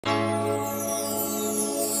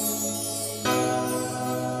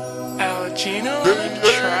Gino Hey,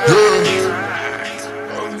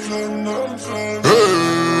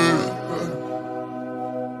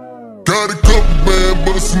 got a couple band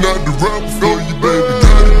bustin' out the rapper for you, baby.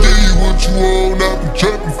 Gotta give you what you want, I've been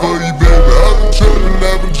trappin' for you, baby. I've been trappin' for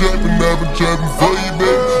you, baby. I've been trappin'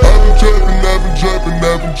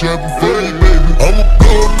 for you, baby. I'ma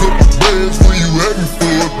blow a couple bands when you at me for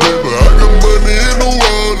it, baby. I got money in the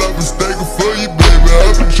wall, I've been stacking for you, baby.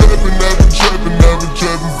 I've been trappin' for you,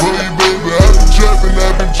 baby. I've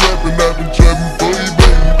been trappin' for you,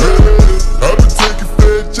 baby. I've been taking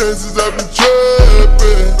fair chances, I've been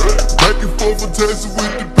trappin'. Back and forth for Texas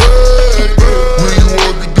with the bag. When you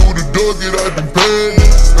want me through the door, get out the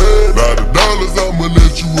panties. Lot of dollars, I'ma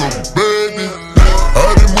let you rubber band it.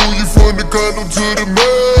 I done move you from the condo to the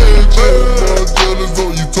mansion. More jealous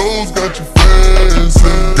on your toes, got you fancy.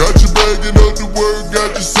 Got you bagging up the work, got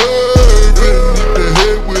you serving. Hit the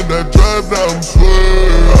head when I drive, now I'm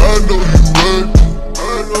swerving. I know you working,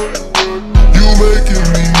 you making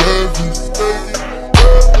me nervous.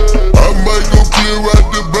 I might go clear out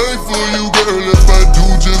the bank for you, girl. If I do,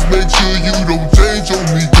 just make sure you don't change on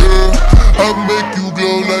me, girl. I make you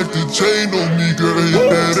glow like the chain on me, girl. Hit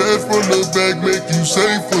that ass from the back, make you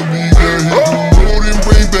sing for me, girl. Hit the road and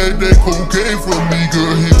bring back that cocaine for me,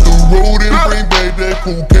 girl. Hit the road and bring back that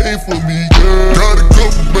cocaine for me, girl. Got a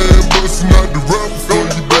couple band bustin' out the rapper for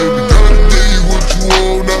you, baby. Gotta give you what you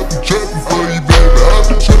want, I've been trappin' for you, baby. I've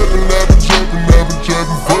been trappin' for you, baby. I've been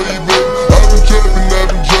trappin' for you,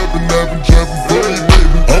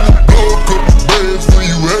 baby. I'ma blow a couple bands when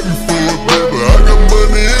you at me for it, baby. I got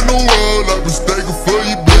money in the wall, I've been stacking for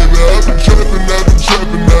you, baby. I've been trappin' for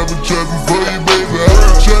you, baby.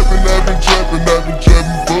 I've been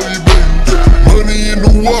trappin' for you, baby. Money in the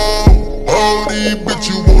wall, all these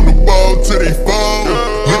bitches wanna ball till they fall.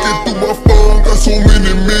 Looking through my phone, got so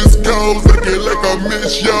many missed calls. Acting like I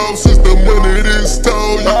miss y'all since the money this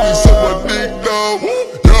tall. You can suck my dick, dog.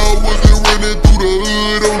 Y'all wasn't running through the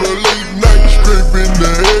hood on a late night. Scraping the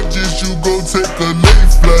edges, you gon' take a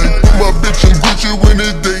late flight. Put my bitch in Gucci when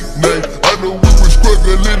it's date night. I know we was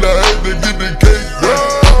struggling, I had to get the cake right.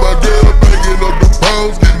 My girl bagging up the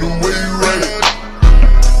pounds, getting away right.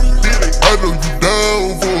 I know you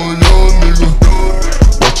down for a young nigga.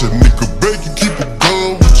 Watch a nigga beg you, keep a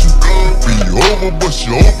gun with you. Be over, bust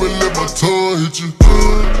you open, let my tongue hit you.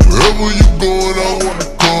 Wherever you going, I wanna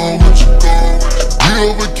come with you. We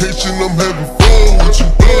on vacation, I'm having fun with you.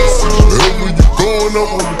 Wherever you going, I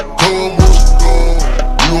wanna come with you.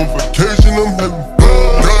 We on vacation, I'm having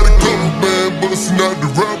fun. Got a couple band bustin' out the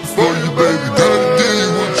rapper for you, baby. Gotta give you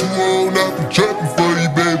what you want, I've been trappin' for you,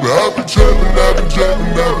 baby. I've been trappin' for you,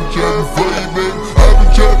 baby. I've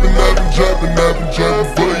been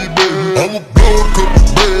trappin' for you, baby. I'ma blow a couple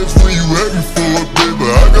bands when you at me for it, baby. I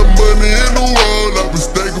got money in the wall, I've been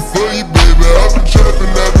stacking for you, baby. I've been trappin'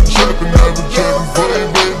 for you, baby. I've been trappin' for you,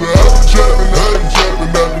 baby.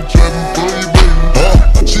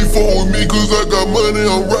 She fuck with me cause I got money,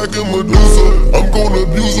 I'm rockin' Medusa. I'm gonna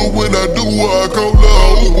abuse her when I do her, I call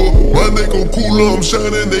her Uber. My neck on cooler, I'm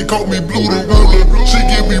shining, they call me Bleu the ruler. She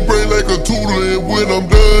give me brain like a tutor, and when I'm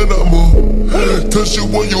done, I'ma touch you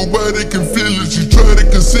where your body can feel it. You try to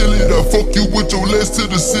conceal it, I fuck you with your legs to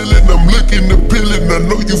the ceiling. I'm looking to peel it, I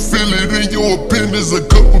know you feel it. In your appendix, a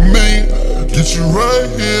couple million. Get you right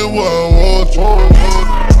here where I want you.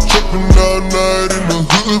 Trippin' all night in the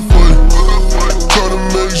hood for you. Tryna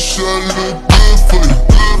make sure I look